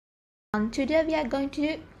Today we are going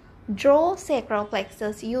to draw sacral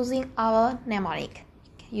plexus using our mnemonic.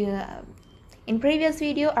 In previous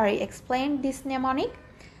video I explained this mnemonic.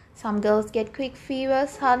 Some girls get quick fever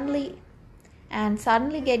suddenly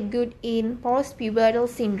get good in post-pubertal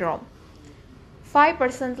syndrome.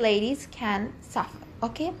 5% ladies can suffer.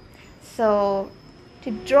 Okay, so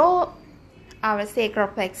to draw our sacral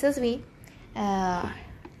plexus, we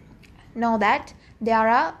know that there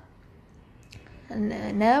are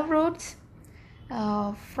nerve roots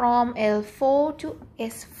from L4 to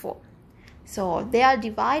S4. So they are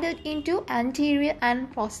divided into anterior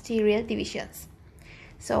and posterior divisions.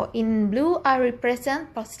 So in blue I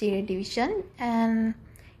represent posterior division and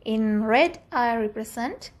in red I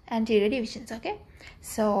represent anterior divisions. Okay,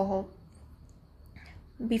 so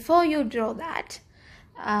before you draw that,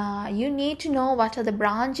 you need to know what are the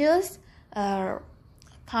branches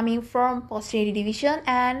coming from posterior division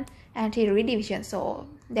and anterior division. So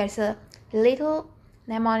there's a little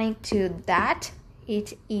mnemonic to that.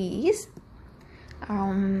 It is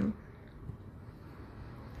 5%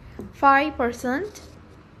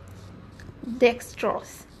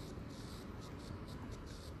 dextrose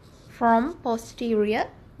from posterior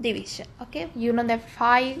division. Okay, you know that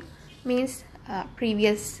 5 means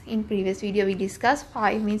in previous video we discussed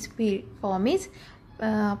 5 means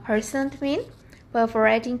percent mean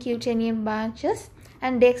perforating cutaneous branches,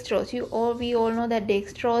 and dextrose, we all know that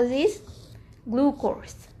dextrose is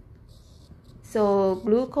glucose. So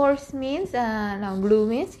glucose means now glue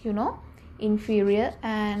means inferior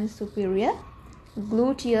and superior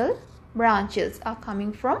gluteal branches are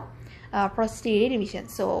coming from posterior division.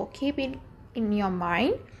 So keep it in your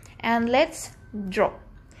mind and let's draw.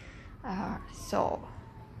 So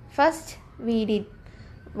first we did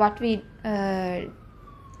what we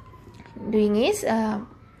doing is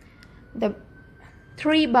the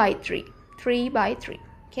 3 by 3.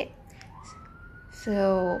 Okay,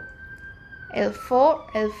 so L4,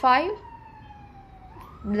 L5,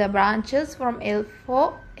 the branches from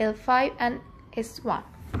L4, L5 and S1.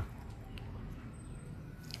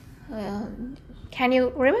 Can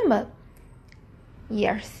you remember?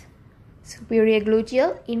 Yes, superior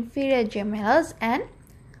gluteal, inferior gemellus and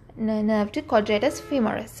nerve to quadratus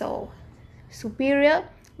femoris. So superior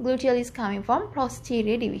gluteal is coming from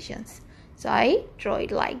posterior divisions. So I draw it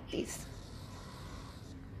like this.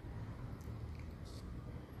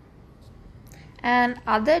 And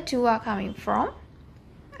other two are coming from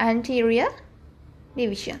anterior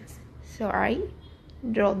divisions. So I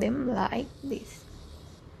draw them like this.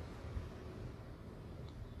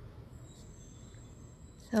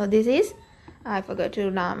 So this is, I forgot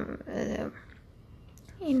to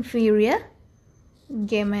inferior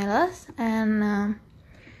gemellus and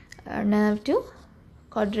nerve to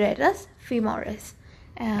quadratus femoris,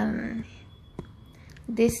 and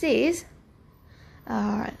this is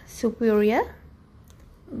superior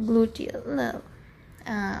gluteal nerve.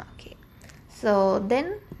 Okay, so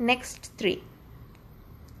then next 3.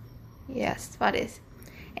 Yes, what is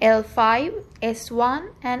L5, S1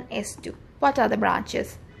 and S2? What are the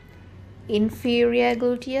branches? Inferior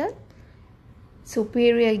gluteal,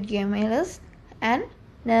 superior gemellus and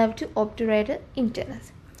nerve to obturator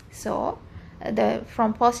internus. So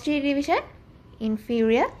from posterior division,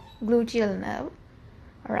 inferior gluteal nerve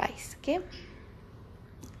rise. Okay,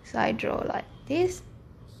 so I draw like this.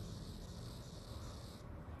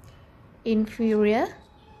 Inferior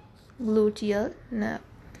gluteal nerve.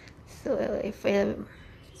 So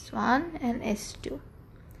S1 and S2,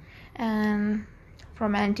 and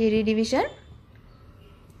from anterior division,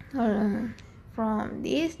 from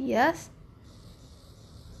this, yes,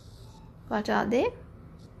 what are they?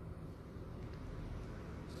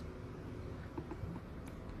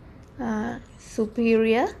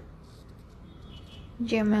 Superior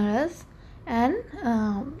gemellus and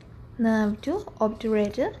nerve to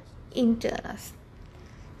obturator internus.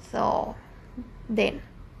 So then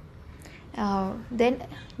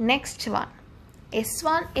next one,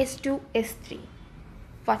 S1, S2, S3.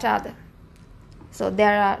 What are them? So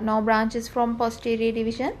there are no branches from posterior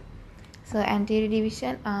division, so anterior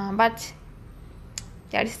division, but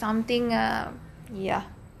there is something, yeah,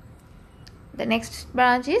 the next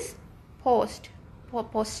branch is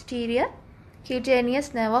posterior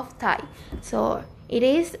cutaneous nerve of thigh. So it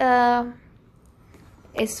is S1,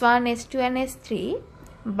 S2 and S3,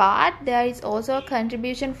 but there is also a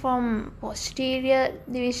contribution from posterior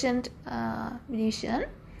division.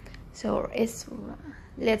 So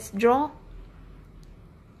let's draw.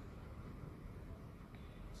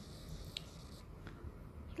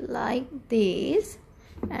 Like this,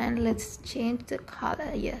 and let's change the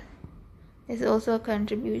color here. There's also a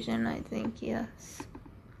contribution, I think, yes.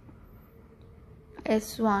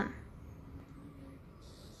 S1.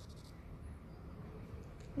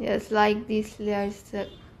 Yes, like this there is the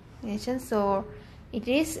nation. So it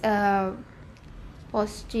is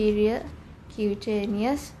posterior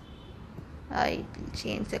cutaneous, I will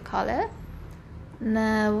change the color,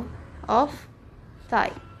 nerve of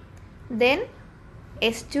thigh. Then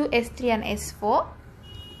S2, S3 and S4.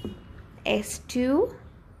 S2,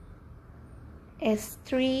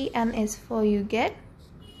 S3 and S4 you get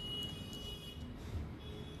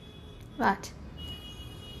what?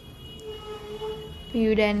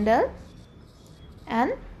 Pudendal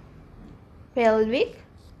and pelvic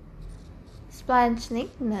splanchnic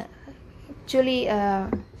nerve. Actually,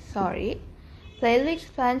 pelvic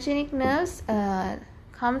splanchnic nerves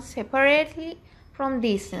come separately from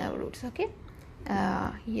these nerve roots. Okay,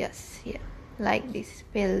 yes, here like this,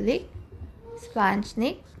 pelvic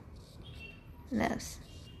splanchnic nerves.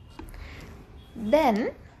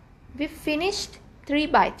 Then we finished 3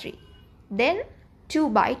 by 3, then 2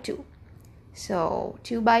 by 2. So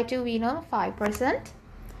 2 by 2 we know 5%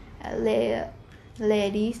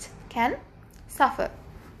 ladies can suffer.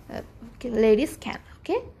 Ladies can.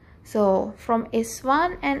 Okay, so from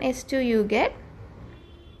S1 and S2 you get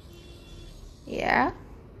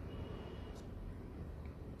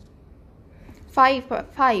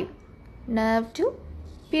 5 nerve to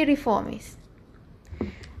piriformis,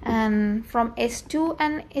 and from S2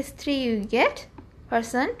 and S3 you get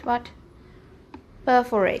percent what?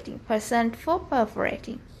 Perforating. Percent for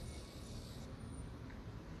perforating.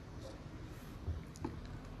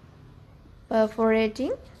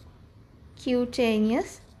 Perforating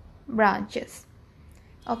cutaneous branches.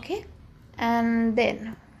 Okay, and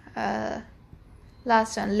then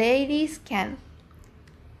last one, ladies can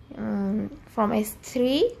from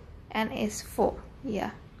S3 and S4.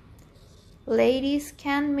 Yeah, ladies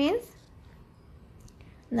can means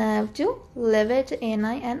nerve to levator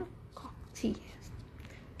ani and coccyx.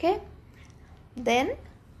 Okay, then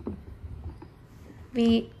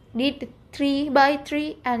we did 3 by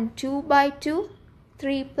 3 and 2 by 2.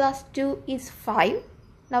 3 plus 2 is 5.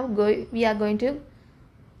 Now we are going to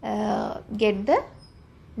get the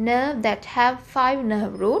nerve that have 5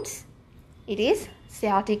 nerve roots. It is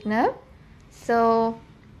sciatic nerve. So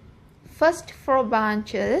first 4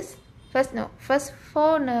 branches, first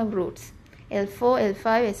 4 nerve roots, L4,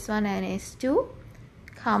 L5, S1 and S2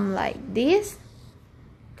 come like this,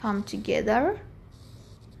 come together,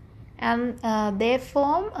 and they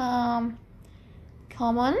form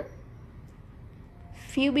common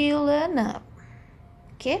fibular nerve.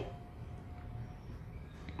 Okay,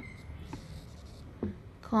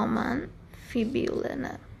 common fibular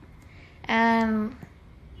nerve. And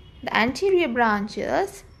the anterior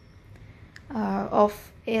branches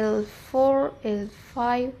of L4,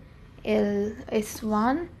 L5,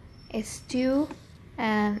 S1, S2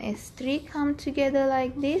 and S3 come together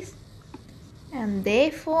like this, and they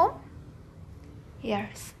form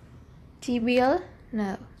here's tibial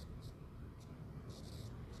nerve.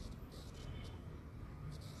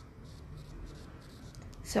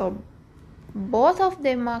 So both of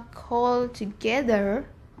them are called together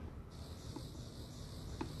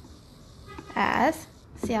as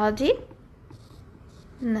sciatic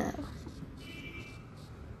nerve.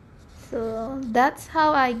 So that's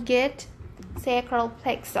how I get sacral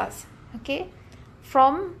plexus. Okay,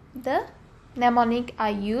 from the mnemonic I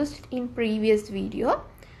used in previous video.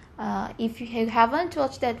 If you haven't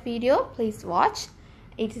watched that video, please watch.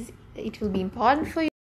 It will be important for you.